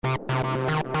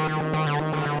Terra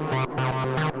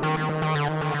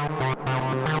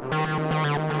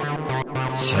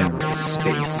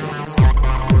Spaces.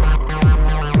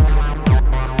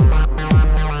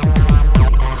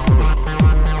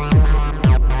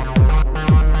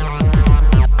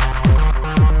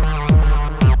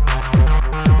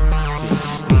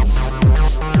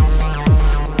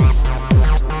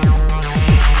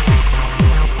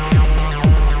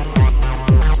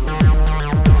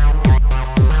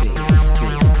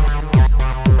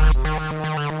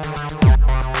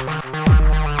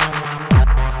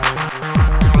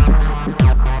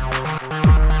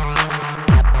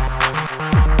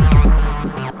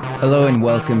 Hello and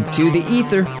welcome to The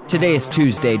Ether. Today is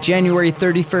Tuesday, January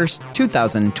 31st,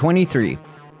 2023.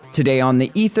 Today on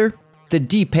The Ether, the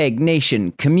Depeg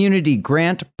Nation Community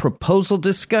Grant Proposal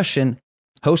Discussion,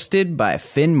 hosted by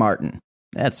Finn Martin.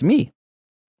 That's me.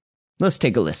 Let's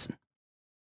take a listen.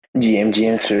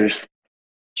 GM, sirs.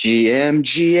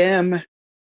 GM.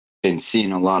 Been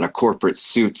seeing a lot of corporate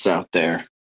suits out there.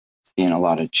 Seeing a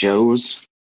lot of Joes.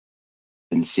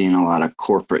 Been seeing a lot of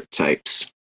corporate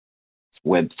types.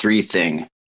 Web3 thing.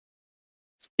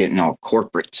 It's getting all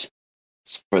corporate.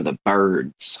 It's for the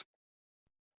birds.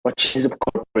 What is a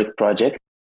corporate project?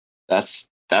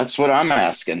 That's what I'm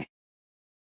asking.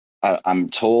 I'm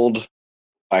told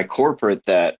by corporate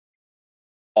that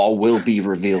all will be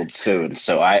revealed soon.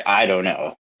 So I don't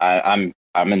know. I'm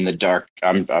in the dark.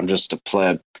 I'm just a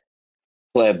pleb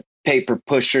paper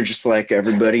pusher, just like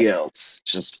everybody else,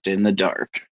 just in the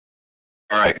dark.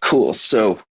 All right, cool.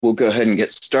 So we'll go ahead and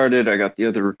get started. I got the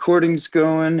other recordings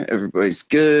going. Everybody's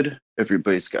good.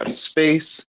 Everybody's got a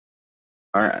space.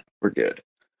 All right, we're good.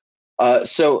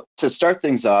 So to start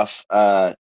things off,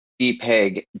 depeg.io,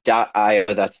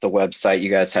 that's the website. You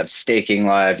guys have staking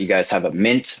live. You guys have a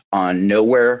mint on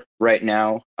Nowhere right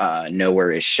now.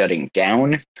 Nowhere is shutting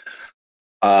down.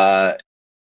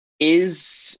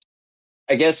 Is,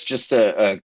 I guess, just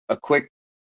a quick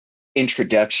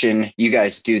introduction. You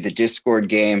guys do the Discord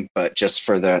game, but just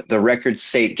for the record's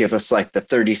sake, give us like the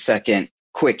 30-second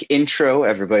quick intro.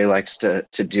 Everybody likes to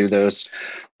do those.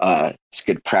 It's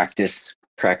good practice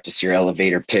your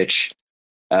elevator pitch,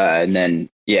 and then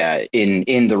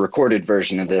in the recorded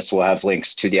version of this we'll have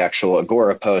links to the actual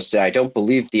Agora post. I don't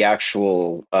believe the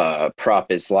actual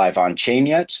prop is live on chain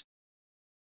yet.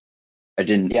 I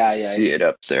didn't see it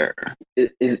up there.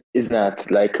 It's not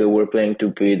like we're planning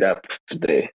to put it up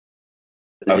today.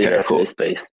 Okay, cool.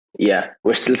 Space. Yeah,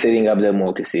 we're still setting up the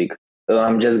multi-sig.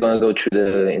 I'm just gonna go through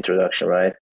the introduction,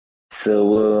 right?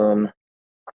 So,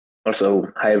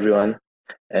 also, hi everyone,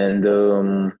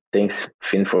 and thanks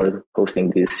Finn for hosting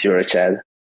this Euro chat.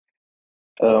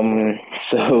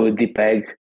 So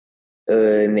Depeg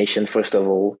Nation, first of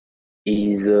all,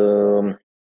 is the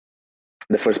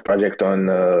first project on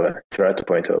Terra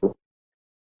 2.0,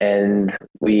 and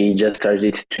we just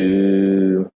started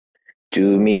to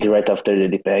meet right after the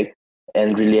Depeg,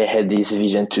 and really I had this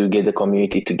vision to get the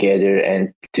community together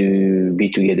and to be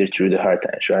together through the hard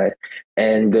times, right?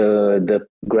 And the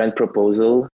grant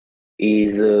proposal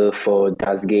is for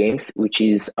Das Games, which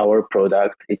is our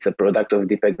product. It's a product of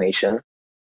Depeg Nation,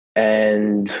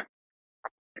 and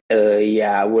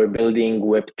we're building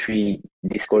Web3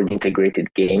 Discord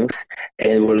integrated games,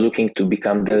 and we're looking to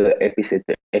become the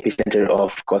epicenter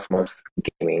of Cosmos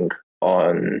gaming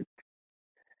on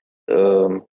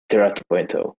Terra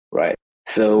 2.0, right?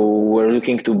 So we're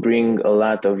looking to bring a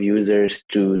lot of users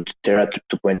to Terra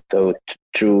 2.0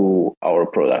 through our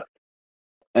product.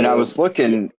 And I was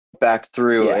looking back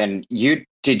through, and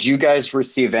did you guys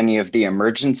receive any of the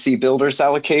emergency builders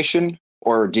allocation,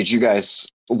 or did you guys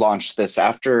launch this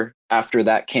after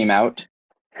that came out?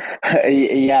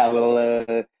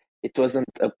 It wasn't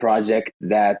a project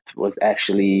that was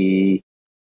actually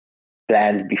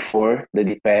planned before the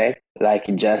Depeg. Like,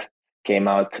 it just came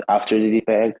out after the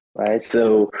Depeg, right?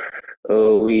 So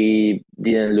we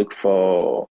didn't look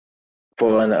for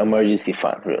an emergency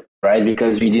fund, right?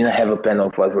 Because we didn't have a plan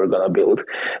of what we're gonna build.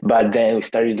 But then we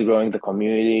started growing the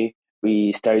community.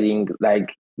 We started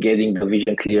like getting the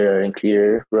vision clearer and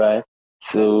clearer, right?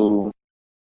 So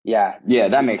yeah,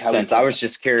 that makes sense. I was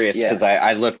just curious because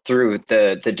I looked through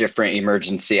the different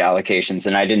emergency allocations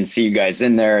and I didn't see you guys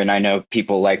in there. And I know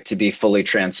people like to be fully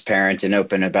transparent and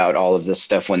open about all of this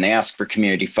stuff when they ask for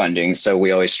community funding. So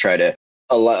we always try to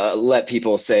let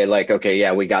people say like, okay,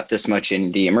 yeah, we got this much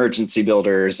in the emergency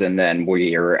builders and then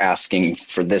we are asking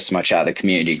for this much out of the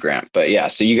community grant. But yeah,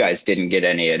 so you guys didn't get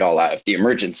any at all out of the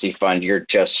emergency fund. You're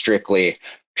just strictly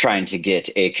trying to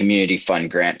get a community fund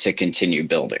grant to continue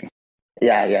building.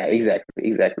 Yeah,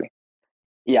 exactly.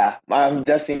 Yeah, I'm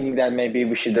just thinking that maybe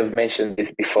we should have mentioned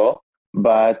this before,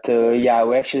 But yeah,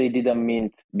 we actually did a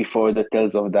mint before the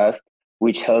Tales of Dust,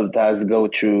 which helped us go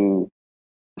through.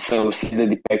 So since the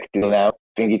Depeg till now, I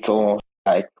think it's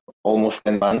almost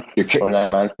 10 months You're or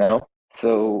 9 months now.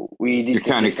 So we did you're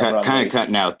secure some kind of runway.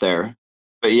 cutting out there.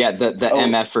 But yeah, the Oh,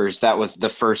 MFers, that was the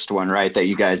first one, right? That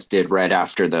you guys did right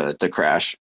after the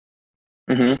crash.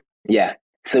 yeah.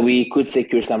 So we could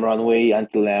secure some runway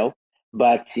until now,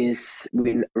 but since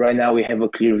we right now we have a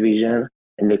clear vision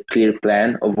and a clear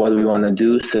plan of what we want to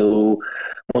do, so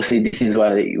mostly this is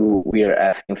why we are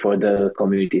asking for the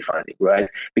community funding, right?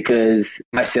 Because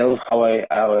myself, how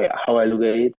I look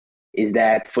at it is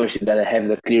that first you gotta have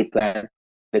the clear plan,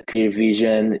 the clear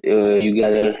vision. You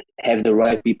gotta have the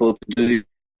right people to do it,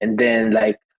 and then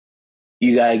like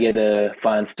you gotta get the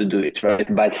funds to do it, right?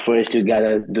 But first you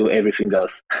gotta do everything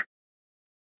else.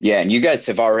 Yeah, and you guys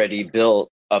have already built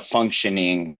a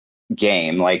functioning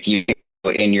game. Like you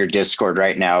in your Discord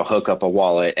right now, hook up a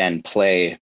wallet and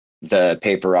play the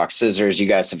paper rock scissors. You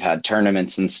guys have had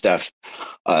tournaments and stuff.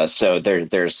 So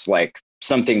there's like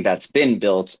something that's been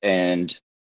built, and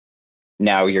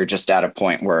now you're just at a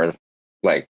point where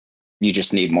like you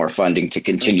just need more funding to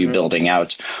continue Mhm. building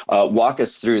out. Walk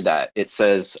us through that. It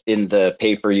says in the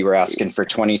paper you were asking for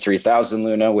 23,000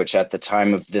 Luna, which at the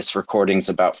time of this recording is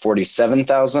about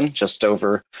 47,000, just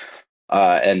over.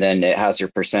 And then it has your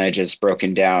percentages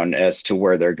broken down as to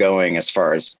where they're going as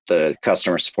far as the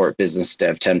customer support, business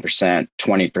dev, 10%,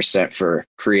 20% for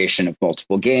creation of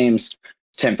multiple games,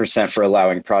 10% for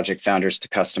allowing project founders to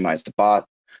customize the bot,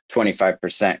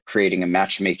 25% creating a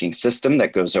matchmaking system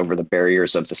that goes over the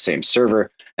barriers of the same server,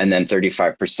 and then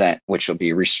 35%, which will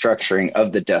be restructuring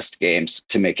of the Dust games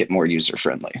to make it more user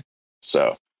friendly.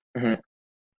 So, Mhm.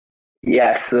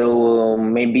 Yeah, so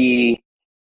maybe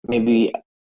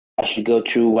I should go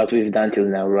through what we've done till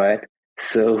now, right?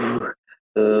 So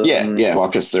um, yeah,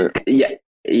 walk us through. yeah,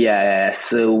 yeah.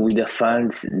 So with the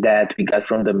funds that we got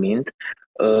from the mint,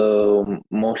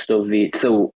 most of it.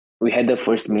 So we had the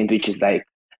first mint, which is like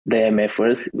the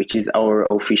MFers, which is our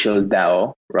official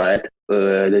DAO, right?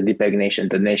 The Depeg Nation.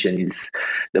 The nation is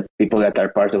the people that are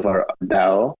part of our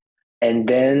DAO, and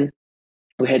then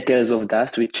we had Tales of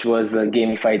Dust, which was a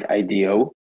gamified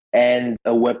IDO and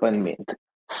a weapon mint.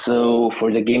 So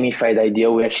for the gamified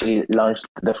IDO, we actually launched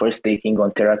the first staking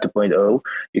on Terra 2.0.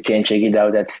 You can check it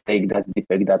out at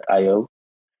stake.depeg.io.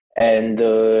 And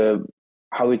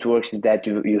how it works is that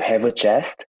you have a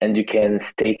chest and you can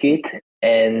stake it,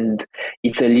 and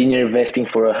it's a linear vesting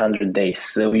for 100 days.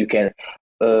 So you can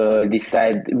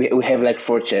decide. We have like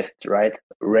four chests, right?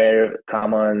 Rare,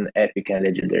 common, epic, and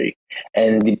legendary.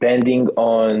 And depending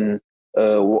on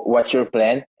what's your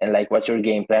plan and like what's your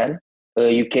game plan,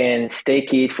 you can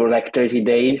stake it for like 30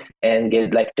 days and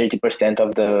get like 30%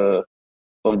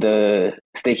 of the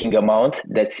staking amount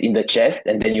that's in the chest,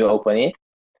 and then you open it,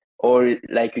 or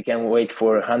like you can wait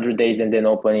for 100 days and then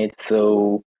open it.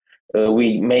 So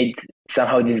we made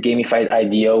somehow this gamified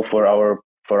IDO for our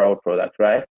product,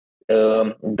 right?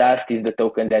 Dust is the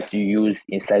token that you use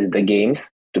inside the games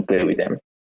to play with them.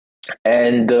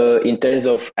 And in terms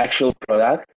of actual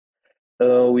product,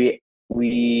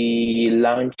 we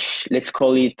launch, let's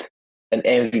call it an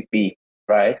MVP,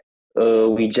 right?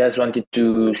 We just wanted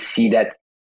to see that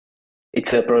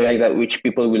it's a project that which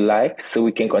people will like, so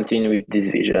we can continue with this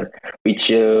vision, which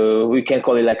we can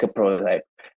call it like a prototype.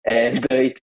 And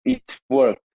it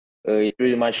worked. It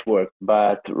really much worked.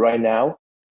 But right now,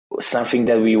 something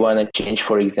that we want to change,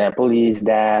 for example, is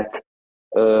that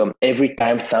every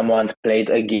time someone played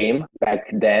a game back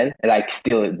then, like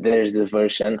still there's the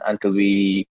version until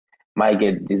we might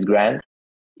get this grant,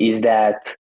 is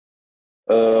that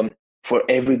um, for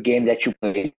every game that you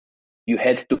play, you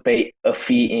had to pay a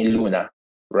fee in Luna,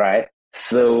 right?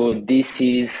 So this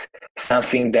is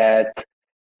something that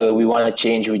we want to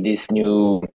change with this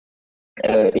new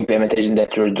implementation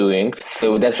that we're doing.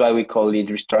 So that's why we call it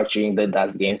restructuring the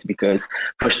DAS games, because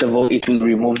first of all, it will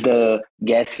remove the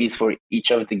gas fees for each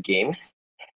of the games.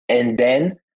 And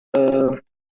then uh,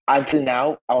 until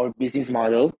now, our business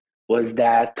model was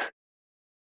that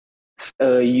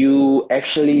you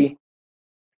actually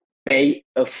pay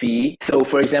a fee. So,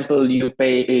 for example, you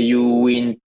put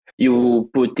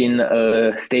in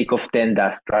a stake of 10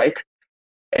 dust, right?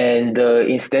 And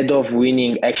instead of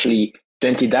winning actually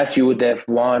 20 dust, you would have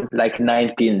won like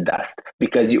 19 dust,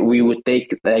 because we would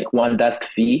take like one dust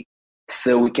fee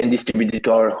so we can distribute it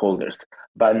to our holders.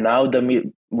 But now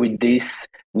with this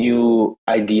new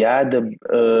idea,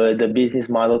 the business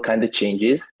model kind of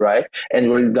changes, right?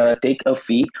 And we're gonna take a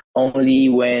fee only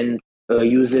when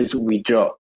users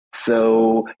withdraw.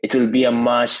 So it will be a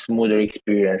much smoother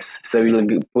experience. So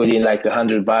you'll put in like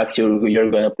 $100,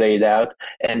 you're gonna play it out,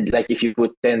 and like if you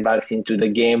put $10 into the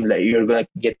game, like you're gonna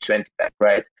get 20 back,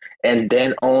 right? And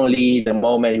then only the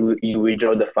moment you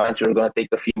withdraw the funds, you're gonna take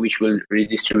a fee which will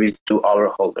redistribute to our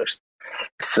holders.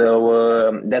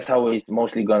 So that's how it's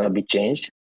mostly gonna be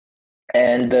changed,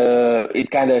 and it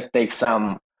kind of takes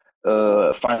some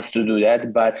funds to do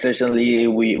that, but certainly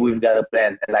we've got a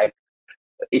plan. Like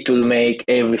it will make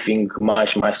everything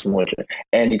much smoother.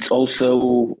 And it's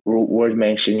also worth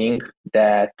mentioning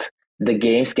that the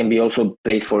games can be also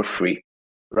played for free,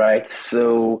 right?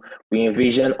 So we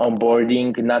envision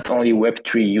onboarding not only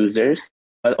Web3 users,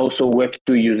 but also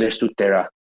Web2 users to Terra,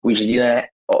 which didn't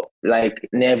like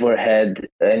never had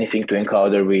anything to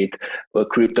encounter with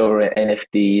crypto or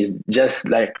NFTs, just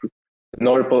like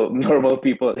normal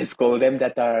people, let's call them,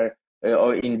 that are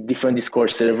or in different Discord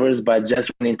servers, but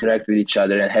just want to interact with each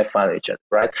other and have fun with each other,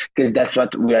 right? Because that's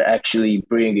what we are actually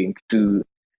bringing to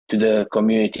the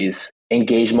communities: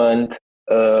 engagement,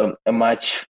 a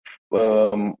much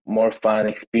more fun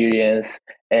experience,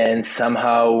 and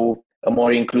somehow a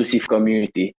more inclusive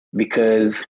community.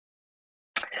 Because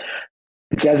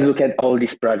just look at all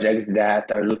these projects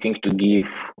that are looking to give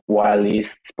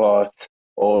wireless spots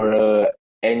or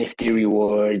NFT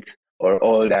rewards or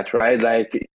all that, right?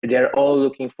 Like they're all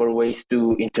looking for ways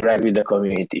to interact with the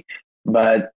community.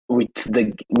 But with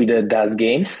the DAS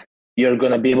games, you're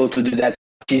gonna be able to do that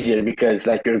easier, because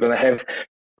like you're gonna have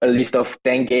a list of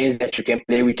 10 games that you can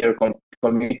play with your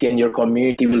community, and your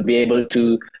community will be able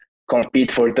to compete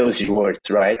for those rewards,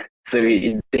 right? So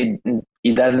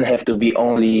it doesn't have to be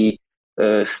only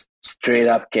straight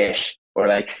up cash or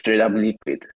like straight up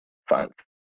liquid funds.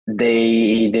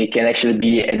 They can actually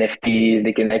be NFTs.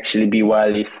 They can actually be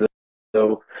wireless.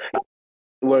 So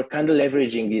we're kind of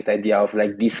leveraging this idea of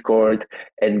like Discord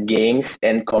and games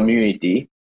and community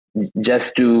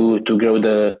just to grow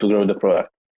the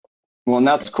product. Well, and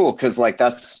that's cool because like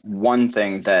that's one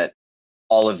thing that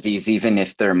all of these, even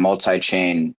if they're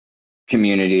multi-chain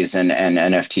communities and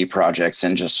NFT projects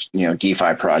and just, you know,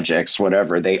 DeFi projects,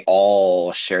 whatever, they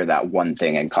all share that one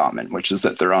thing in common, which is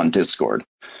that they're on Discord.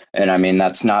 And I mean,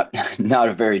 that's not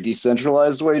a very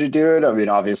decentralized way to do it. I mean,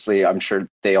 obviously, I'm sure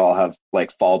they all have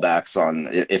like fallbacks on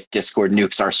if Discord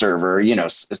nukes our server, you know,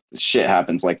 shit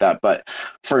happens like that. But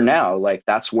for now, like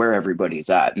that's where everybody's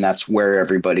at, and that's where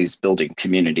everybody's building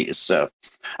communities. So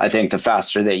I think the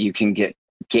faster that you can get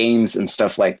games and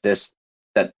stuff like this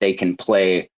that they can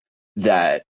play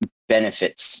that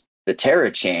benefits the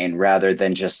Terra chain rather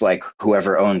than just like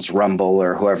whoever owns Rumble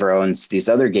or whoever owns these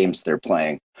other games they're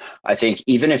playing. I think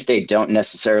even if they don't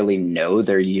necessarily know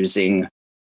they're using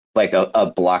like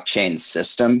a blockchain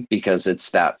system because it's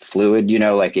that fluid, you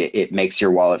know, like it makes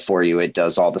your wallet for you. It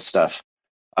does all the stuff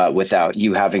without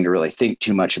you having to really think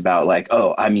too much about like,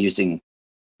 oh, I'm using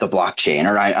the blockchain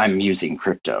or I'm using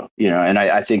crypto, you know, and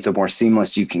I think the more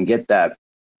seamless you can get that,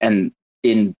 and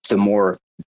in the more,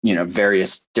 you know,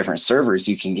 various different servers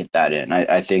you can get that in,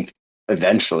 I think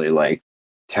eventually like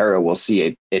Terra will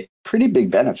see a pretty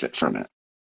big benefit from it.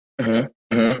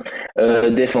 Mm-hmm.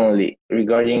 Mm-hmm. Definitely.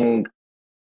 Regarding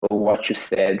what you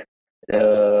said,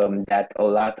 that a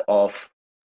lot of,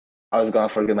 I was gonna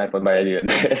forget my point, but I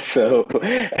didn't. So,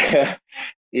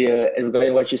 yeah,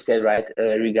 regarding what you said, right?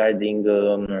 Regarding,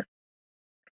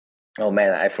 oh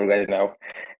man, I forgot it now.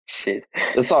 Shit.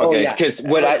 It's all Oh good yeah. because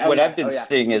what I've been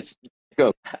seeing is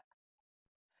go.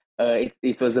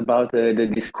 It was about the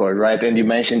Discord, right? And you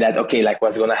mentioned that, okay, like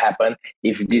what's gonna happen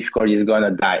if Discord is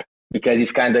gonna die, because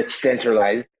it's kind of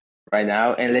centralized right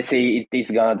now, and let's say it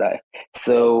is gonna die.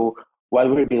 So what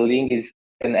we're building is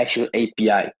an actual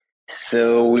API.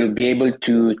 So we'll be able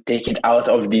to take it out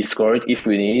of Discord if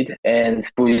we need and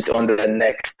put it on the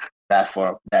next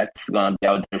platform that's gonna be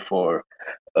out there for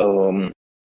um,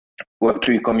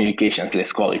 Web3 communications,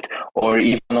 let's call it, or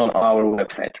even on our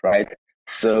website, right?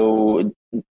 So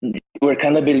we're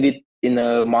kind of build it in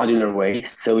a modular way,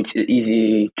 so it's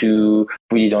easy to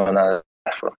put it on another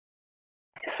platform.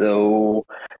 So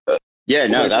Yeah,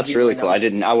 no, that's really cool.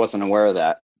 I wasn't aware of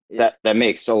that. That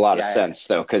makes a lot of sense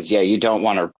though, because yeah, you don't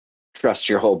want to trust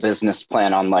your whole business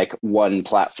plan on like one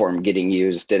platform getting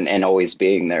used and always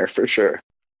being there for sure.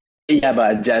 Yeah,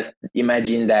 but just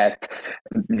imagine that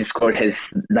Discord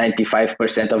has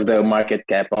 95% of the market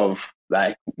cap of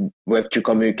like Web2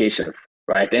 communications,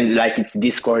 right? And like it's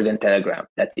Discord and Telegram.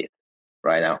 That's it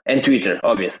right now. And Twitter,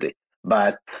 obviously.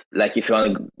 But like if you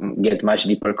want to get much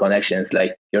deeper connections,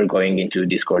 like you're going into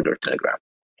Discord or Telegram.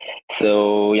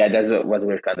 So yeah, that's what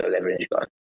we're kind of leveraging on.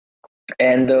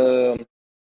 And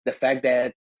the fact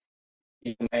that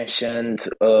you mentioned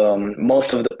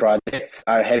most of the projects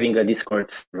are having a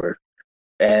Discord server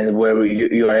and where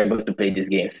you are able to play these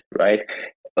games, right?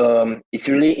 It's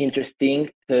really interesting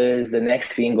because the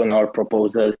next thing on our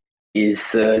proposal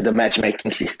is the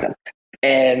matchmaking system.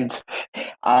 And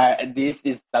this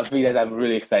is something that I'm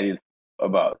really excited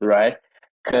about, right?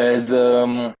 Because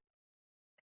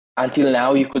until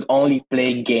now, you could only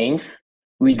play games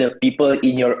with the people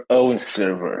in your own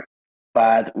server.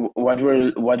 But what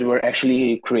we're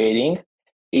actually creating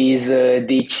is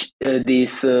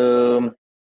this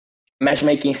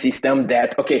matchmaking system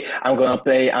that okay, I want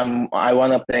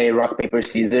to play rock paper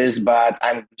scissors, but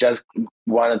I'm just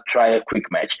want to try a quick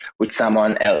match with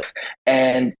someone else,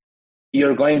 and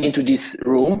you're going into this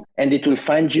room and it will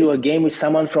find you a game with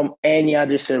someone from any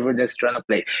other server that's trying to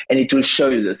play, and it will show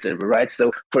you the server, right?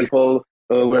 So for example,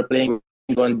 we're playing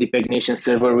on Depeg Nation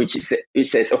server, which is it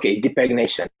says okay, Depeg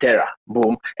Nation Terra,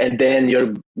 boom, and then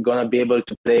you're gonna be able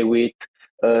to play with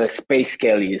Space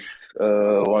Kellys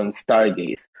on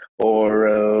Stargaze,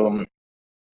 or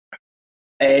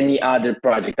any other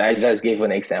project. I just gave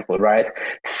an example, right?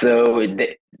 So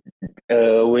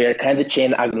we are kind of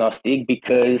chain agnostic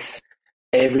because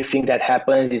everything that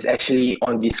happens is actually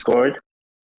on Discord,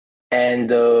 and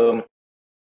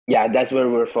yeah, that's where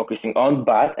we're focusing on.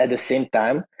 But at the same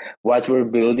time, what we're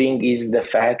building is the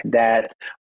fact that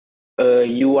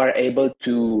you are able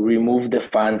to remove the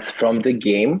funds from the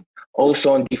game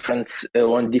also on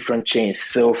different chains.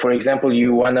 So for example,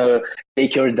 you want to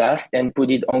take your dust and put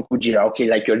it on Kujira. Okay,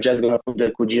 like you're just going to put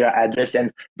the Kujira address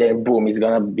and then boom, it's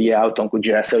going to be out on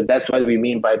Kujira. So that's what we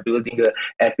mean by building a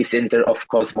epicenter of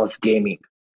Cosmos gaming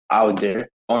out there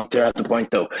on Terra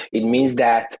 2.0. It means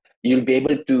that you'll be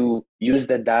able to use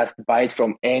the dust, buy it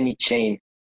from any chain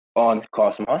on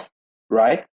Cosmos,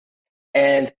 right?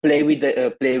 And play with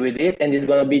it, and it's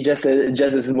gonna be just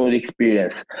a smooth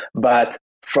experience. But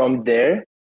from there,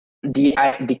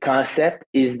 the concept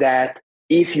is that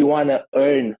if you wanna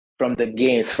earn from the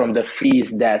games, from the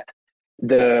fees that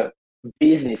the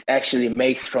business actually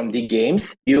makes from the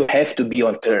games, you have to be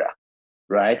on Terra,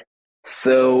 right?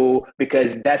 So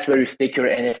because that's where you stake your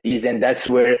NFTs, and that's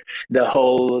where the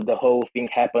whole thing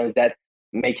happens. That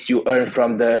makes you earn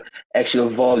from the actual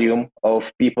volume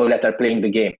of people that are playing the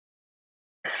game.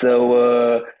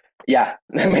 So yeah,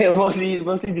 mostly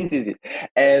this is it.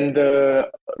 And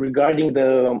regarding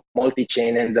the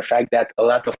multi-chain and the fact that a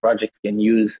lot of projects can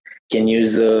use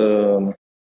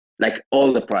like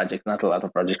all the projects, not a lot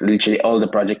of projects, literally all the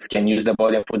projects can use the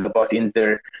bot and put the bot in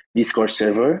their Discord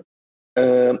server.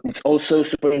 It's also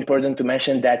super important to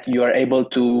mention that you are able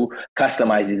to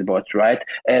customize this bot, right,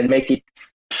 and make it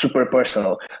super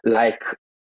personal. Like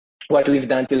what we've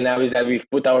done till now is that we've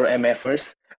put our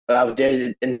MFers out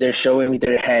there and they're showing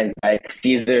their hands like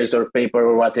scissors or paper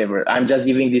or whatever. I'm just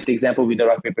giving this example with the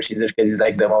rock paper scissors because it's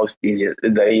like the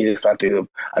easiest one to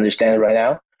understand right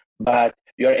now. But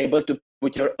you're able to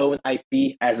put your own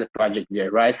IP as a project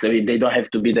there, right? So they don't have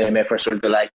to be the MFers or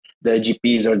the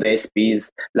GPs or the SPs.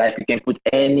 Like you can put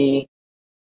any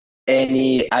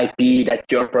IP that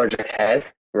your project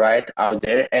has right out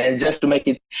there, and just to make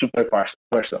it super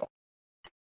personal.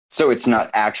 So it's not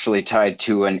actually tied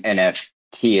to an NFT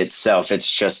itself.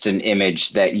 It's just an image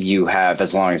that you have,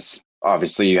 as long as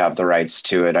obviously you have the rights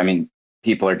to it. I mean,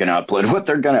 people are going to upload what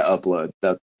they're going to upload.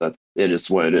 That it is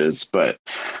what it is. But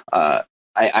I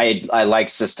like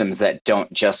systems that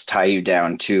don't just tie you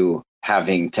down to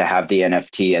having to have the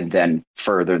NFT and then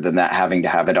further than that having to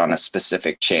have it on a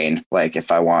specific chain. Like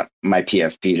if I want my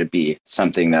PFP to be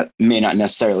something that may not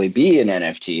necessarily be an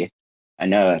NFT, I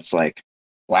know it's like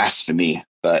blasphemy,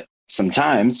 but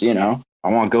sometimes, I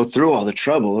won't go through all the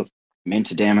trouble of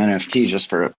mint a damn NFT just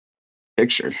for a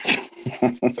picture.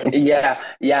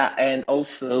 Yeah, and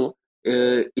also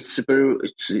it's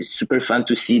super fun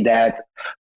to see that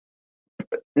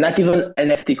not even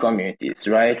NFT communities,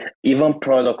 right? Even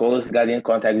protocols got in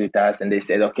contact with us and they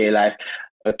said, okay, like,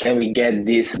 can we get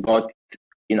this bot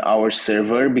in our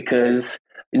server? Because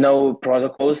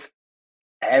protocols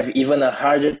have even a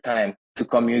harder time to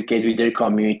communicate with their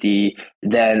community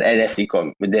than NFT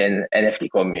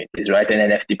communities, right?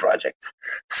 And NFT projects.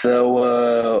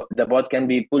 So the bot can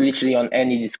be put literally on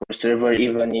any Discord server,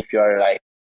 even if you're like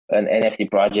an NFT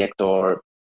project or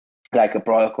like a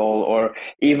protocol, or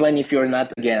even if you're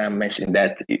not. Again, I'm mentioning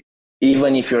that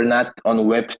even if you're not on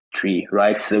Web3,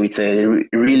 right? So it's a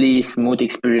really smooth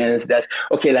experience. That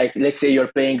okay, like let's say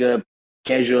you're playing a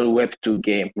casual Web2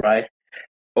 game, right?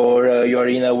 Or you're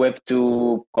in a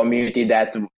Web2 community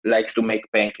that likes to make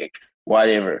pancakes,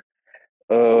 whatever.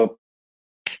 Uh,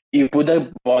 you put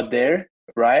a bot there,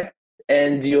 right?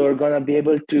 And you're gonna be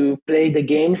able to play the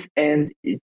games, and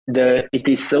it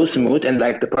is so smooth, and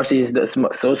like the process is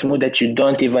so smooth that you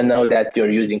don't even know that you're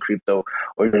using crypto,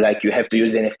 or like you have to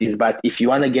use NFTs. But if you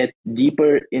want to get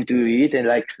deeper into it and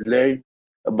like learn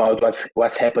about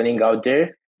what's happening out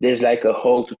there, there's like a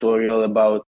whole tutorial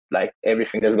about like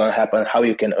everything that's going to happen, how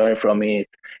you can earn from it,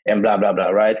 and blah blah blah,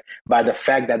 right? But the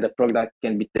fact that the product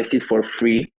can be tested for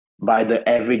free by the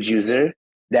average user,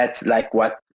 that's like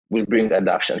what will bring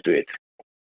adoption to it.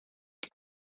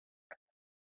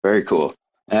 Very cool.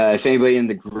 If anybody in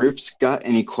the group's got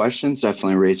any questions,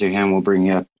 definitely raise your hand. We'll bring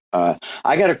you up.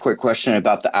 I got a quick question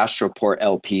about the Astroport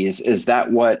LPs. Is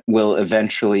that what will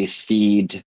eventually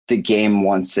feed the game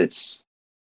once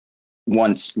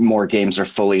more games are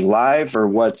fully live,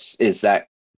 or is that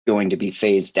going to be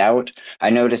phased out? I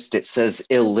noticed it says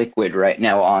illiquid right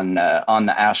now on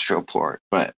the Astroport,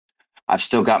 but I've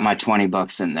still got my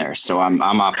 $20 in there, so I'm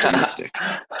optimistic.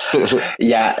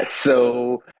 Yeah,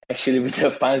 so actually with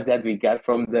the funds that we got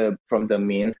from the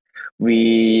mint,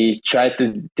 we tried to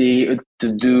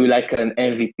do like an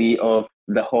MVP of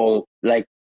the whole, like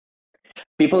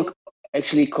people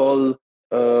actually call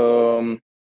an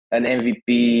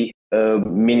MVP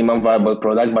minimum viable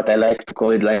product, but I like to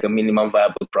call it like a minimum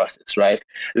viable process, right?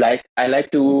 Like I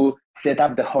like to set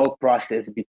up the whole process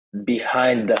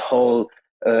behind the whole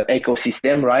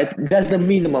ecosystem, right? That's the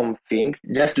minimum thing,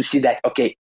 just to see that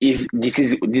okay, if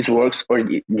this works or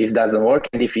this doesn't work,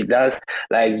 and if it does,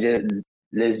 like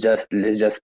let's just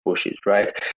push it,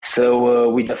 right? So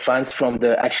with the funds from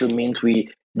the actual mint, we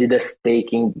did the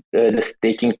staking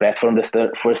platform,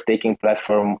 the first staking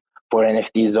platform for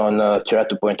NFTs on Terra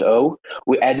 2.0.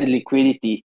 We added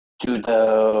liquidity to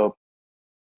the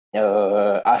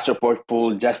Astroport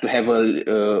pool just to have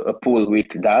a pool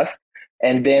with dust,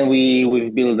 and then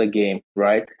we've built a game,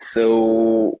 right?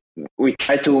 So we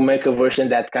try to make a version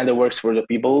that kind of works for the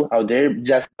people out there,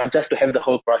 just to have the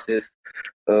whole process,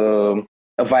 a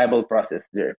viable process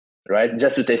there, right?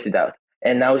 Just to test it out.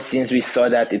 And now since we saw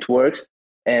that it works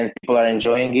and people are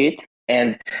enjoying it,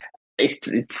 and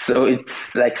it's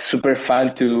like super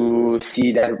fun to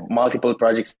see that multiple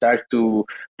projects start to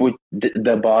put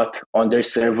the bot on their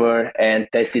server and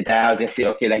test it out and say,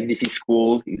 okay, like this is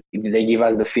cool. They give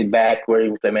us the feedback, we're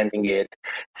implementing it.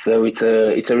 So it's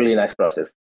a really nice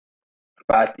process.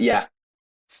 But yeah.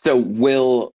 So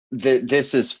will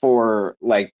this is for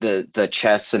like the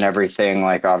chests and everything,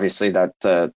 like obviously that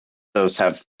those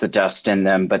have the dust in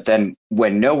them, but then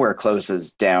when nowhere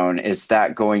closes down, is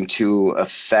that going to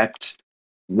affect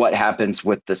what happens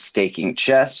with the staking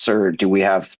chests, or do we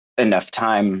have enough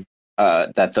time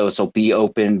that those will be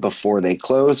open before they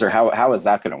close, or how is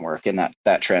that going to work in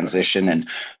that transition? And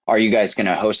are you guys going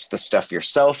to host the stuff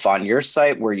yourself on your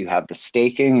site where you have the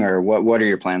staking, or what are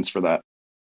your plans for that?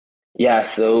 Yeah,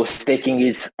 so staking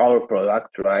is our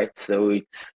product, right? So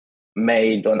it's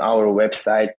made on our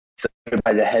website. So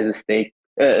everybody that has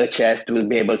a chest will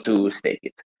be able to stake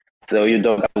it. So you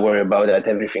don't have to worry about that.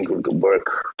 Everything will work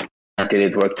until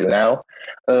it worked till now.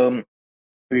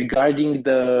 Regarding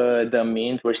the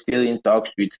mint, we're still in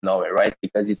talks with Nowhere, right?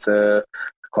 Because it's a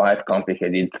quite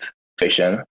complicated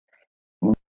situation.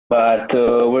 But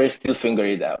we're still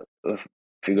figuring it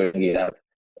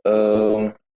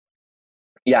out.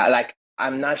 Yeah, like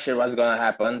I'm not sure what's gonna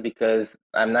happen because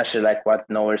I'm not sure like what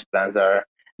Nowhere's plans are.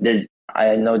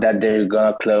 I know that they're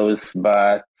gonna close,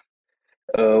 but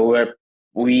we're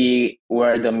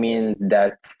the mean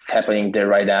that's happening there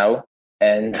right now,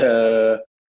 and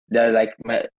they're like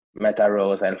meta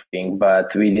roles and thing,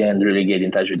 but we didn't really get in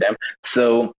touch with them.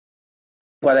 So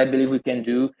what I believe we can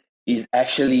do is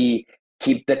actually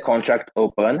keep the contract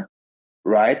open,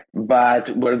 right? But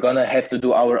we're gonna have to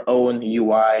do our own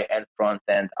UI and front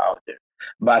end out there.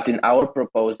 But in our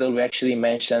proposal, we actually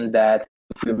mentioned that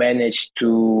if we manage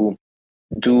to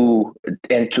do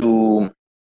and to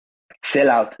sell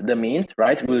out the mint,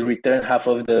 right, we'll return half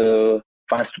of the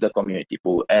funds to the community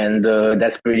pool, and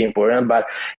that's pretty important. But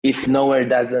if Nowhere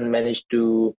doesn't manage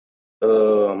to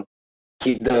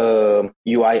keep the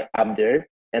UI up there,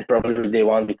 and probably they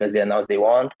won't because they announced they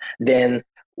won't, then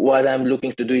what I'm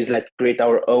looking to do is like create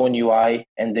our own UI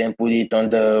and then put it on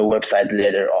the website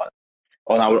later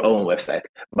on our own website.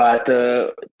 But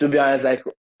to be honest, like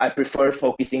I prefer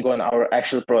focusing on our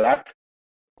actual product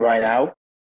right now,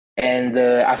 and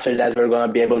after that we're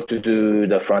gonna be able to do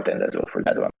the front end as well for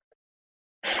that one.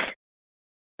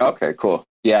 Okay, cool.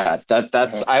 Yeah,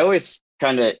 that's I always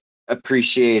kind of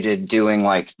appreciated doing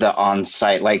like the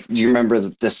on-site. Like, do you remember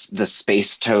the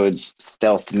Space Toads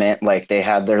stealth mint? Like they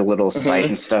had their little site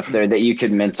and stuff there that you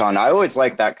could mint on. I always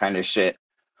like that kind of shit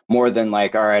more than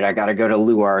like, all right, I got to go to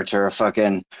Luart or a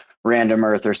fucking Random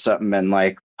Earth or something and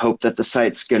like hope that the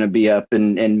site's gonna be up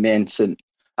and mint. And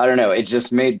I don't know. It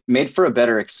just made for a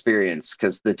better experience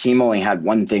because the team only had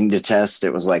one thing to test.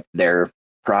 It was like their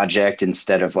project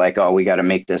instead of like, oh, we got to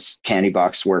make this candy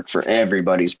box work for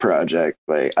everybody's project.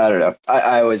 Like, I don't know.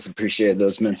 I always appreciate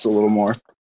those mints a little more.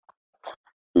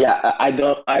 Yeah, I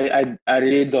don't. I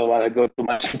really don't want to go too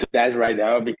much into that right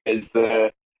now because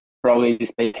probably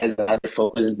this page has another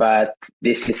focus. But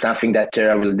this is something that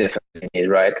Terra will definitely need,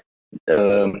 right?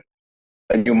 Um,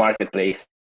 a new marketplace,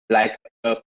 like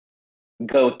a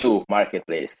go-to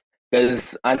marketplace.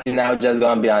 Because until now, just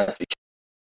gonna be honest with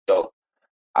you, so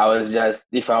I was just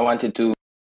if I wanted to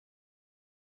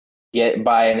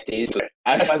buy NFTs,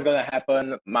 I know what's gonna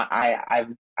happen. I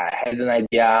had an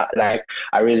idea. Like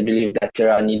I really believe that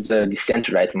Terra needs a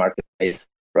decentralized marketplace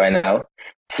right now,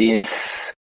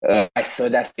 since I saw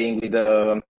that thing with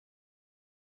um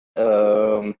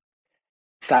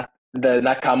the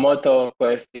Nakamoto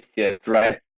coefficient,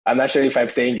 right? I'm not sure if I'm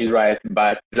saying it right,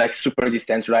 but it's like super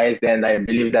decentralized, and I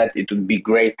believe that it would be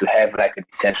great to have like a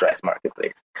decentralized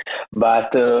marketplace.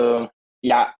 But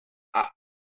yeah, I,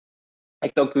 I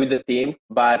talked with the team,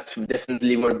 but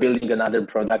definitely we're building another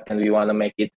product, and we want to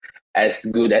make it as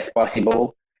good as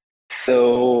possible.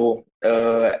 So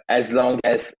as long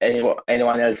as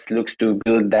anyone else looks to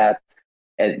build that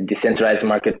decentralized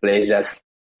marketplace, just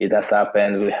hit us up,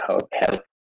 and we help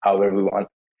however we want.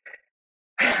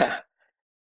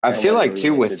 I And feel whatever like we too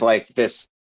need to with do. like this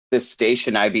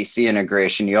station IBC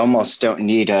integration, you almost don't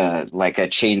need a like a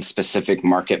chain specific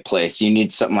marketplace. You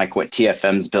need something like what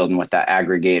TFM's building with that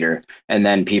aggregator, and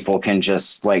then people can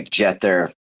just like jet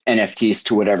their NFTs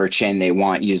to whatever chain they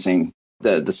want using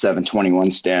the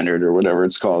 721 standard or whatever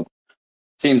it's called.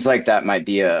 Seems like that might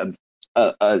be a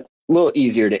little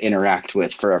easier to interact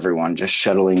with for everyone, just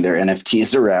shuttling their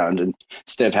NFTs around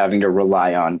instead of having to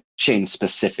rely on chain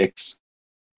specifics.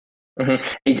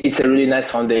 It's a really nice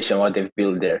foundation what they've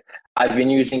built there. I've been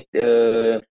using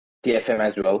TFM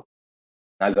as well.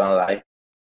 Not gonna lie.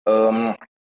 Um,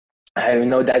 I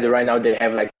know that right now they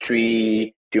have like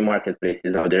three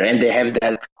marketplaces out there, and they have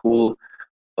that cool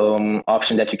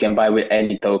option that you can buy with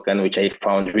any token, which I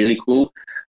found really cool.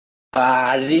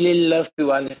 I really love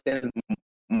to understand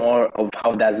more of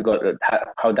how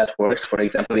that works. For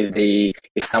example,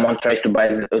 if someone tries to buy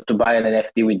an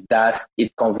NFT with Dust,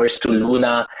 it converts to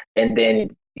Luna, and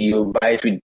then you buy it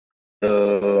with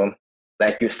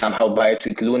like you somehow buy it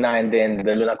with Luna, and then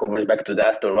the Luna converts back to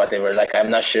Dust or whatever. Like I'm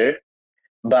not sure,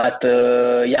 but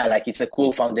yeah, like it's a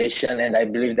cool foundation, and I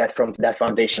believe that from that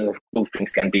foundation, cool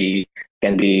things can be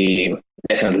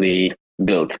definitely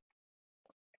built.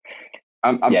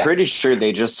 I'm Yeah. pretty sure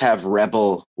they just have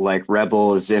Rebel, like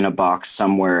Rebel is in a box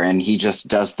somewhere and he just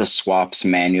does the swaps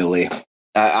manually.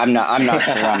 I'm not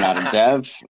sure. I'm not a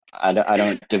dev. I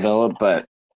don't develop, but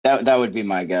that would be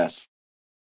my guess.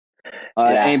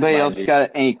 Yeah, Anybody might else be.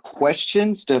 got any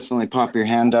questions? Definitely pop your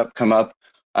hand up, come up.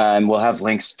 And we'll have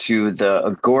links to the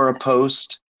Agora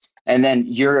post. And then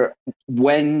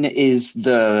when is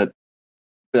the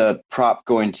prop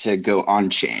going to go on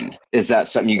chain? Is that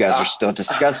something you guys are still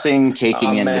discussing, taking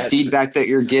Oh in the man. feedback that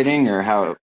you're getting, or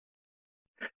how?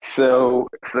 So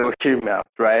hear me out,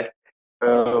 right?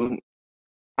 Um,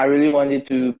 I really wanted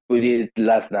to put it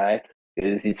last night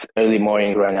because it's early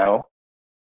morning right now,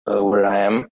 where I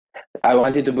am. I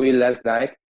wanted to put it last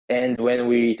night, and when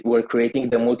we were creating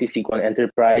the multi-sig on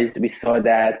enterprise, we saw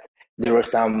that there were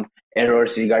some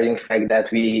errors regarding the fact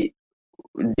that we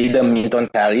did a mint on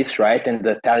Talis, right? And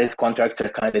the Talis contracts are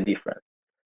kind of different.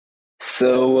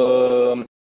 So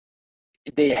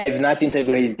they have not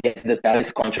integrated yet the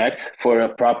Talis contracts for a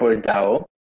proper DAO.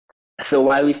 So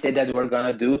what we said that we're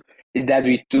gonna do is that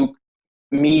we took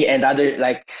me and other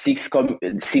like six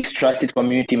trusted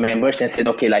community members and said,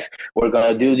 okay, like we're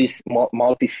gonna do this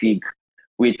multi sig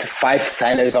with 5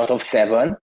 signers out of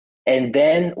 7, and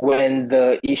then when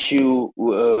the issue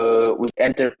with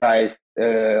enterprise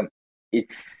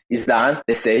it's done,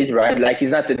 they say it, right? Like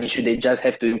it's not an issue; they just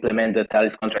have to implement the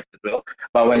tariff contract as well.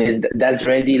 But when that's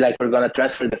ready, like we're gonna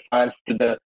transfer the funds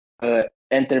to the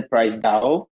enterprise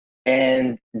DAO,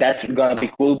 and that's gonna be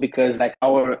cool because like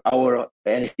our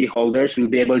NFT holders will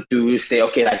be able to say,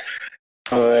 okay, like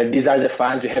these are the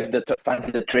funds we have the funds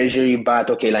in the treasury, but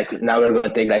okay, like now we're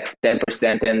gonna take like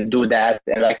 10% and do that,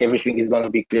 and like everything is gonna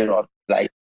be clear on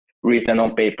like written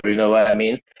on paper. You know what I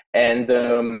mean?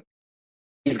 And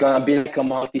it's gonna be like a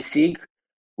multi sig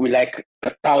with like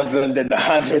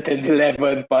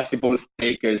 1,111 possible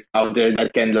stakers out there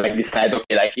that can like decide,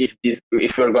 okay, like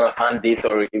if we're gonna fund this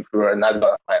or if we're not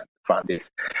gonna fund this,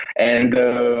 and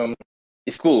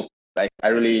it's cool. Like I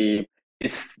really,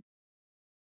 it's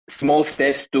small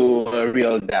steps to a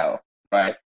real DAO,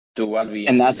 right? to what we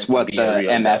And that's envision to what be a the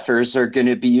real DAO. MFers are going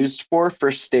to be used for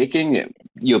staking.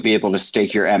 You'll be able to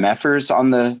stake your MFers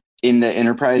in the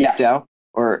enterprise Yeah, DAO.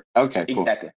 Or okay, cool.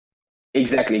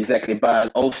 exactly.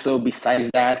 But also besides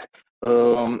that,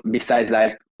 besides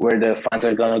like where the funds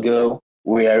are gonna go,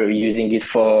 we are using it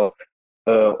for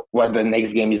what the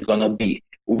next game is gonna be.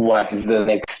 What's the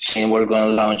next chain we're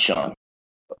gonna launch on?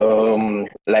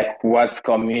 Like what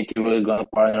community we're gonna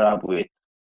partner up with,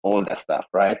 all that stuff,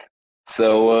 right?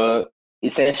 So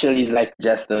essentially, it's like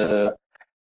just a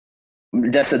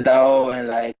DAO, and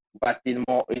like but in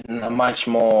a much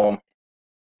more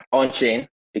on-chain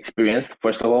experience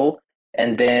first of all,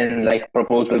 and then like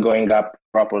proposal going up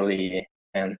properly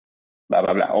and blah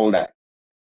blah blah, all that.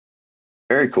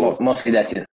 Very cool. Mostly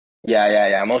that's it.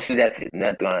 Yeah. Mostly that's it.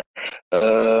 That's one.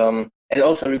 And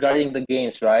also regarding the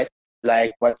games, right?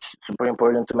 Like what's super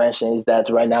important to mention is that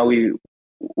right now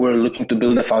we're looking to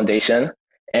build a foundation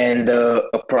and a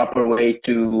proper way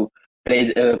to play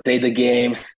the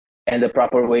games, and a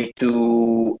proper way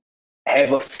to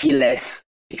have a feelless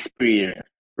experience,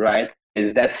 right?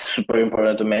 Is that's super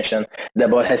important to mention. The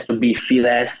bot has to be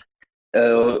feelless.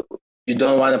 Uh, you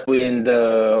don't want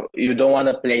to you don't want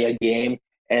to play a game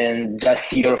and just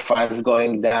see your funds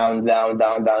going down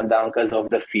because of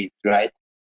the fees, right?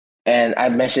 And I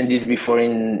mentioned this before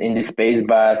in this space,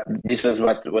 but this was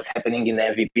what was happening in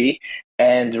MVP,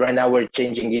 and right now we're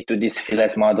changing it to this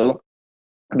feeless model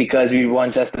because we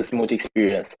want just a smooth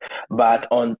experience. But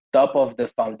on top of the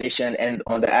foundation and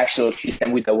on the actual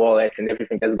system with the wallets and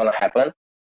everything that's gonna happen,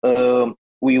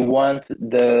 we want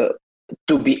the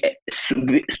to be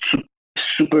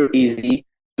super easy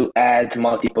to add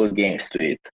multiple games to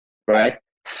it, right?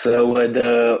 So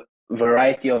the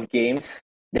variety of games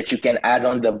that you can add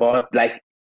on the bot, like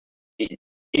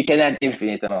you can add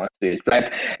infinite amounts to it.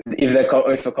 Like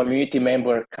if a community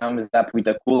member comes up with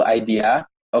a cool idea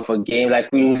of a game, like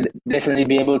we will definitely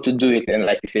be able to do it. And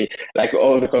like you say, like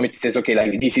all the community says, okay,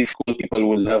 like this is cool, people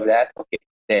will love that. Okay,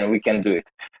 then we can do it.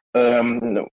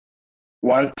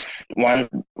 One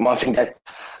thing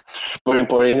that's super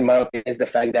important in my opinion is the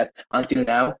fact that until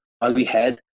now all we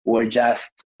had were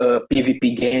just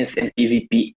PvP games and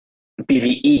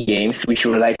PvE games, which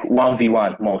were like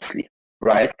 1v1 mostly,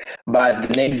 right? But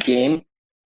the next game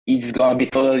it's gonna be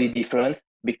totally different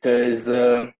because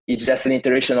it's just an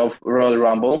iteration of Royal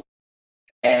Rumble,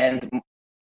 and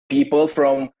people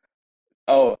from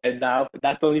and now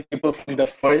not only people from the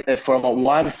first from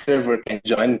one server can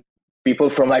join, people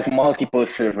from like multiple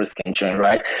servers can join,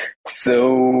 right?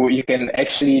 So you can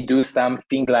actually do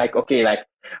something like, okay, like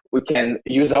we can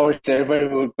use our server,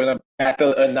 we're gonna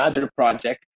battle another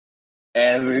project,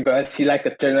 and we're gonna see like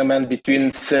a tournament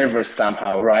between servers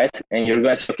somehow, right? And you're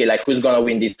gonna say, okay, like who's gonna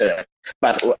win this tournament?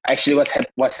 But actually,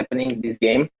 what's happening in this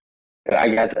game? I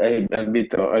got a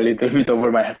little bit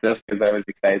over myself because I was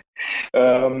excited.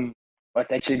 What's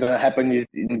actually gonna happen is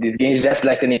in this game is just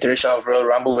like an iteration of Royal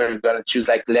Rumble where you're gonna choose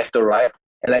like left or right,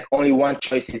 and like only one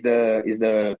choice is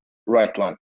the right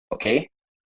one, okay?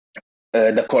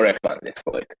 The correct one, let's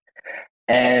call it.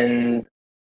 And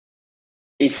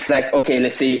it's like, okay,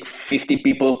 let's say 50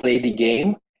 people play the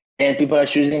game and people are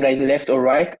choosing like left or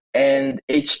right, and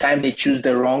each time they choose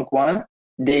the wrong one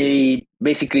they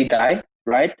basically die,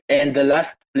 right? And the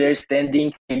last player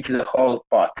standing takes the whole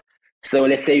pot. So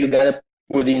let's say you gotta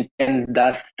put in 10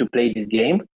 dust to play this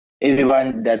game.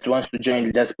 Everyone that wants to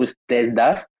join just puts 10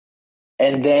 dust,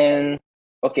 and then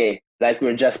okay, like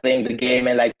we're just playing the game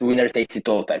and like the winner takes it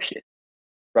all type shit,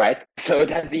 right? So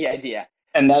that's the idea.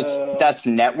 And that's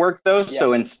network though. Yeah.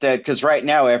 So instead, because right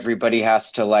now everybody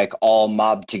has to like all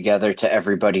mob together to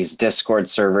everybody's Discord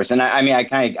servers, and I mean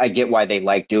I get why they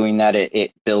like doing that.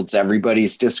 It builds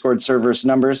everybody's Discord servers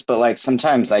numbers, but like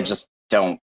sometimes I just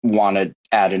don't want to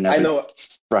add another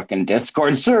fucking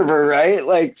Discord server, right?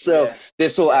 Like so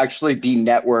this will actually be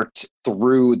networked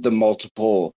through the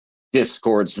multiple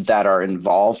Discords that are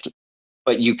involved,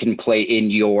 but you can play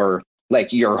in your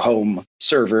home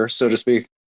server, so to speak.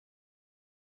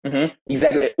 Mm-hmm.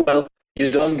 Exactly. Well, you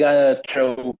don't gotta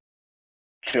throw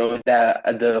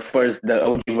the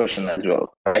OG version as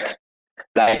well, right?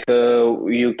 Like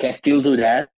you can still do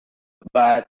that,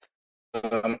 but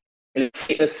let's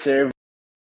say a server,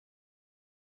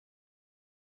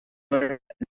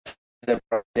 the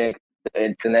project,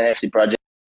 it's an NFT project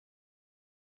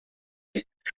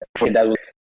for that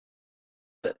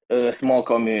a small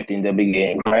community in the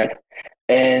beginning, right?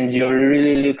 And you're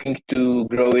really looking to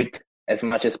grow it as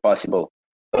much as possible.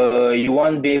 You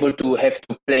won't be able to have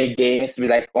to play games with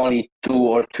like only 2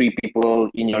 or 3 people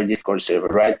in your Discord server,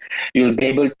 right? You'll be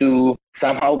able to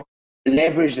somehow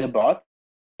leverage the bot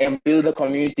and build a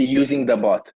community using the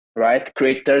bot. right?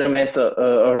 Create tournaments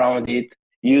around it.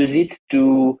 Use it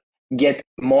to get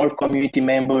more community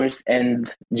members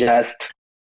and just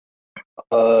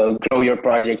grow your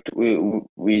project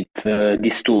with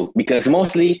this tool. Because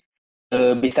mostly,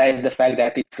 besides the fact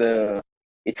that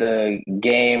it's a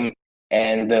game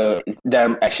and there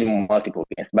are actually multiple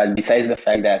games, but besides the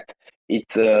fact that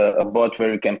it's a bot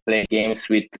where you can play games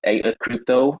with a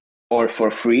crypto or for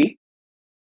free,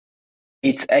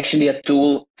 it's actually a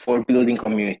tool for building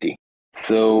community.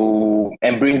 So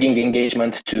and bringing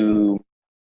engagement to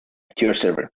your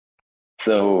server.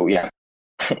 So yeah.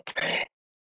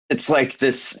 It's like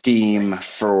this Steam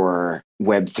for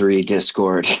Web3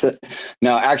 Discord.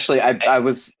 No, actually, I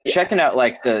was checking out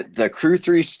like the Crew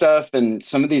 3 stuff and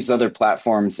some of these other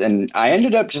platforms, and I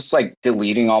ended up just like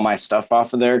deleting all my stuff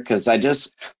off of there because I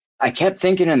kept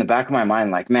thinking in the back of my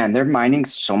mind, like, man, they're mining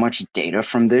so much data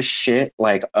from this shit,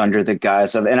 like under the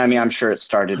guise of, and I mean, I'm sure it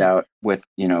started out with,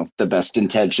 the best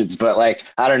intentions, but like,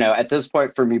 I don't know. At this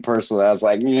point, for me personally, I was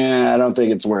like, yeah, I don't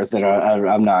think it's worth it.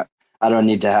 I'm not. I don't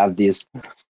need to have these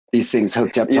things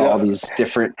hooked up to all these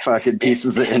different fucking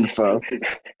pieces of info.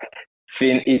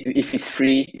 Finn, if it's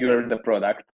free, you're the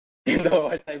product. You know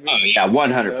what I mean? Oh yeah,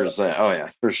 100%. Oh yeah,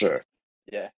 for sure.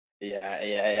 Yeah,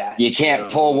 yeah. You can't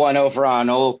pull one over on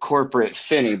old corporate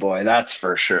Finny boy, that's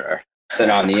for sure. Been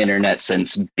on the internet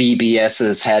since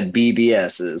BBSs had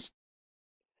BBSs.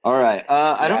 All right.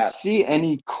 I don't see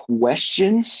any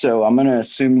questions, so I'm gonna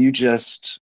assume you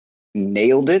just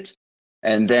nailed it.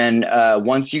 And then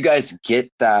once you guys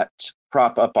get that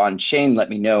prop up on chain, let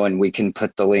me know and we can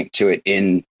put the link to it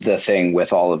in the thing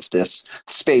with all of this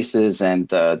spaces and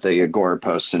the Agora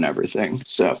posts and everything.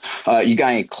 So you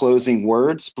got any closing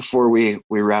words before we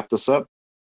wrap this up?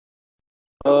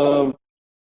 To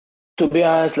be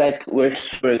honest, like we're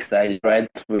super excited, right?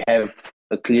 We have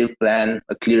a clear plan,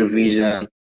 a clear vision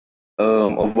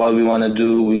of what we want to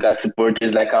do. We got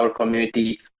supporters, like our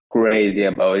community is crazy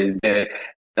about it.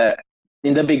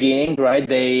 In the beginning, right,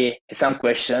 they some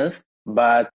questions,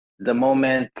 but the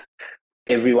moment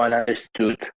everyone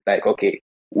understood, like, okay,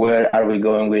 where are we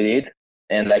going with it,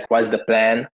 and like, what's the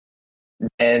plan?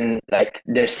 And like,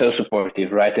 they're so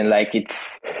supportive, right? And like,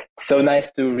 it's so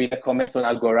nice to read the comments on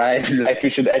Agora. And, like, you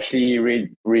should actually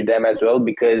read them as well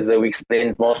because we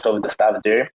explained most of the stuff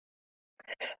there.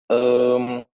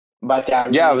 But yeah,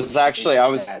 Yeah, I really was actually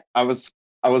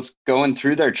I was going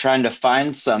through there trying to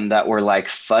find some that were like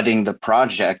fudding the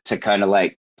project to kind of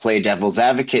like play devil's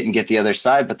advocate and get the other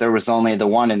side, but there was only the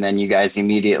one, and then you guys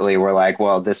immediately were like,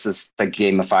 well, this is the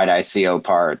gamified ICO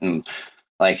part, and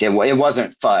like it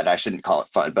wasn't FUD. I shouldn't call it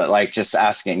FUD, but like just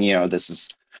asking, this is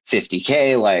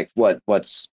 50K, like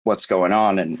what's going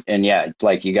on, and yeah,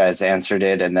 like you guys answered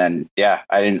it, and then yeah,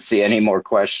 I didn't see any more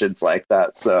questions like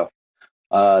that, so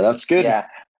that's good. Yeah,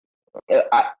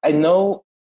 I know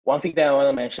one thing that I want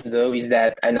to mention though is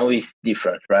that I know it's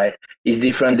different, right? It's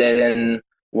different than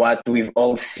what we've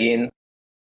all seen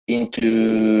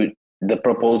into the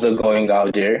proposal going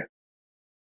out there.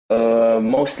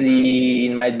 Mostly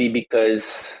it might be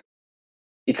because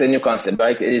it's a new concept,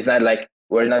 right? It's not like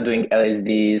we're not doing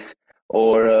LSDs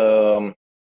or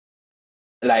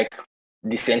like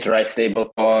decentralized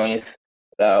stable coins,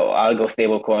 algo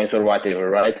stable coins or whatever,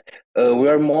 right? We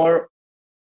are more,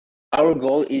 our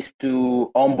goal is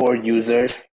to onboard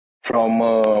users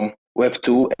from Web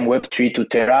 2 and Web 3 to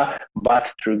Terra,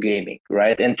 but through gaming,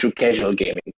 right? And through casual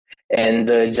gaming. And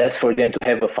just for them to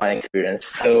have a fun experience.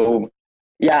 So,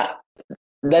 yeah,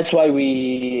 that's why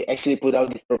we actually put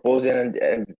out this proposal.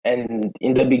 And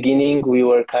in the beginning, we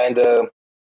were kind of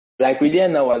like, we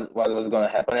didn't know what was going to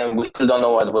happen, and we still don't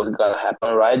know what was going to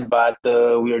happen, right? But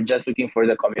we are just looking for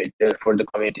the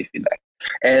community feedback.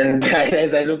 And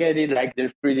as I look at it, like,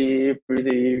 they're pretty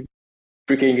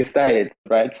freaking excited,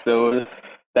 right? So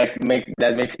that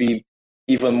makes me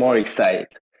even more excited.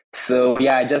 So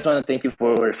yeah, I just want to thank you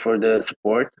for the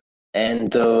support.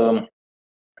 And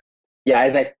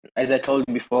yeah, as I told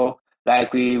you before,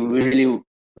 like, we really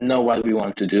know what we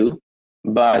want to do,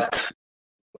 but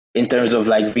in terms of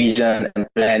like vision and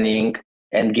planning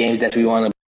and games that we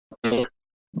want to play.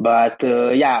 But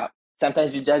yeah,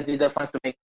 sometimes you just need the funds to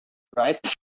make, right?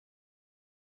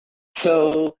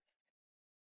 So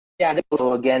yeah,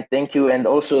 so again, thank you, and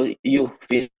also you,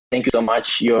 Phil, thank you so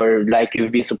much. You've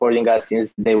been supporting us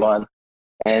since day one,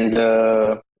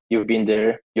 and you've been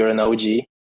there. You're an OG,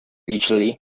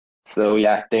 literally. So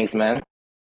yeah, thanks, man.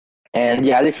 And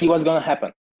yeah, let's see what's gonna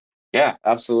happen. Yeah,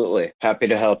 absolutely. Happy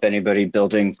to help anybody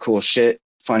building cool shit,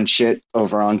 fun shit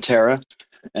over on Terra.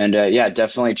 And yeah,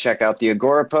 definitely check out the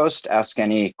Agora post. Ask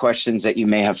any questions that you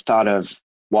may have thought of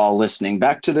while listening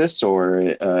back to this,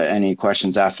 or any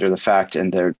questions after the fact,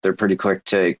 and they're pretty quick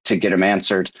to get them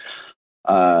answered.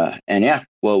 And yeah,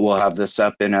 we'll have this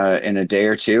up in a day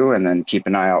or two, and then keep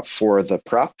an eye out for the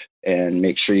prop and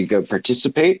make sure you go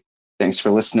participate. Thanks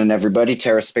for listening, everybody.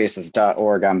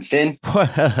 TerraSpaces.org. I'm Finn.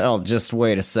 Well, just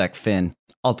wait a sec, Finn.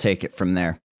 I'll take it from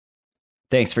there.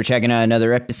 Thanks for checking out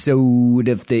another episode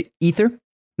of The Ether.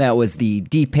 That was the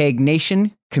Depeg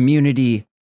Nation Community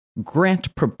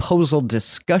Grant Proposal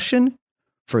Discussion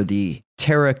for the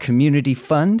Terra Community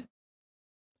Fund,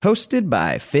 hosted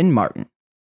by Finn Martin.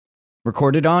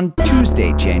 Recorded on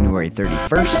Tuesday, January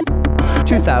 31st,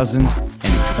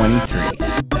 2023.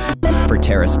 For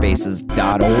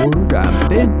TerraSpaces.org, I'm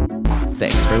Finn.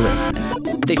 Thanks for listening.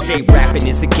 They say rapping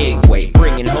is the gateway,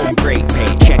 bringing home great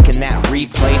pay. Checking that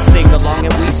replay, sing along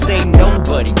and we say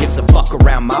nobody gives a fuck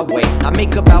around my way. I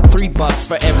make about $3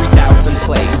 for every 1,000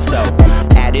 plays, so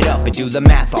add it up and do the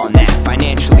math on that.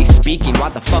 Financially speaking, why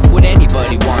the fuck would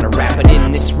anybody wanna rap? But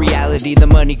in this reality, the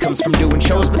money comes from doing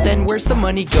shows. But then where's the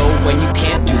money go when you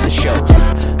can't do the shows?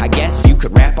 I guess you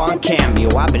could rap on Cameo.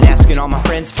 I've been asking all my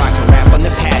friends if I can rap on the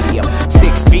patio.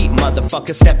 6 feet,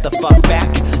 motherfucker, step the fuck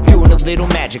back. Doing a little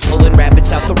magic, pulling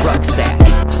rabbits out the rucksack.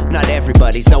 Not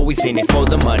everybody's always in it for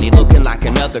the money. Looking like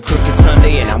another crooked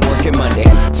Sunday and I'm working Monday.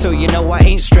 So you know I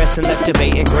ain't stressing, left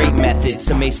debating great methods.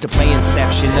 Amazed to play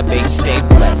Inception, the base stay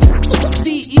blessed.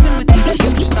 See, even with these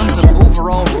huge sums of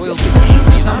overall royalties,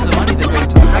 these sums of money that go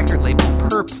to the record label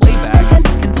per playback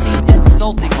can seem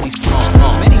insultingly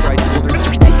small. Many rights holders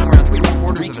are making around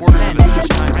 3/4 of a cent each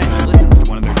time someone listens to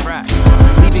one of their tracks,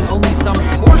 leaving only some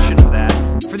portion of that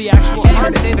for the actual artist. Can't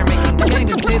even say they're making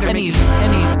pennies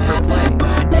per play.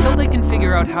 Until they can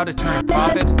figure out how to turn a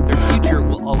profit, their future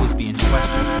will always be in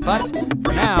question. But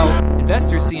for now,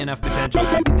 investors see enough potential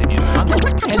to continue to fund them.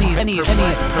 Pennies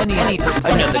per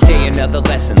play. Another day, another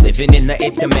lesson. Living in the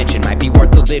 8th dimension might be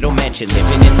worth a little mention.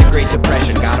 Living in the Great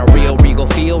Depression, got a real regal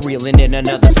feel. Reeling in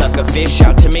another sucker fish,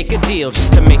 out to make a deal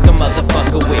just to make a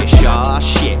motherfucker wish. Aw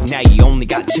shit, now you only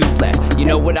got 2 left. You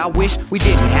know what I wish? We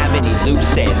didn't have any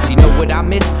loose ends. You know what I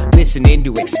miss? Listening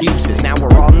to excuses. Now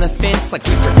we're on the fence like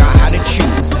we forgot how to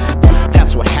choose.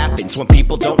 That's what happens when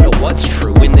people don't know what's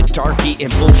true. In the dark, eating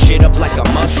bullshit up like a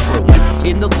mushroom.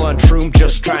 In the lunchroom,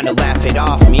 just trying to laugh it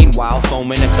off. Meanwhile,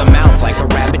 foaming at the mouth like a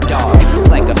rabid dog.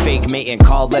 Like a fake mating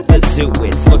call at the zoo.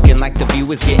 It's looking like the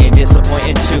view is getting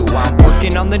disappointing too. I'm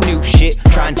working on the new shit,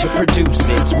 trying to produce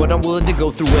it. It's what I'm willing to go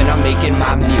through when I'm making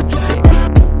my music.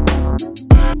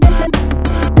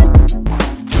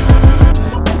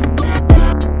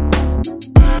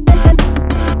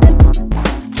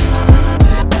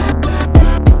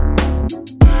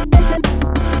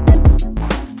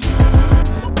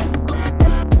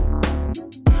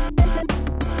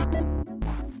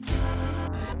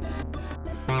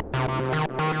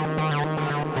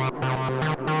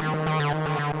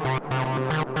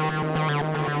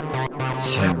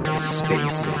 Terra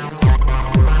Spaces.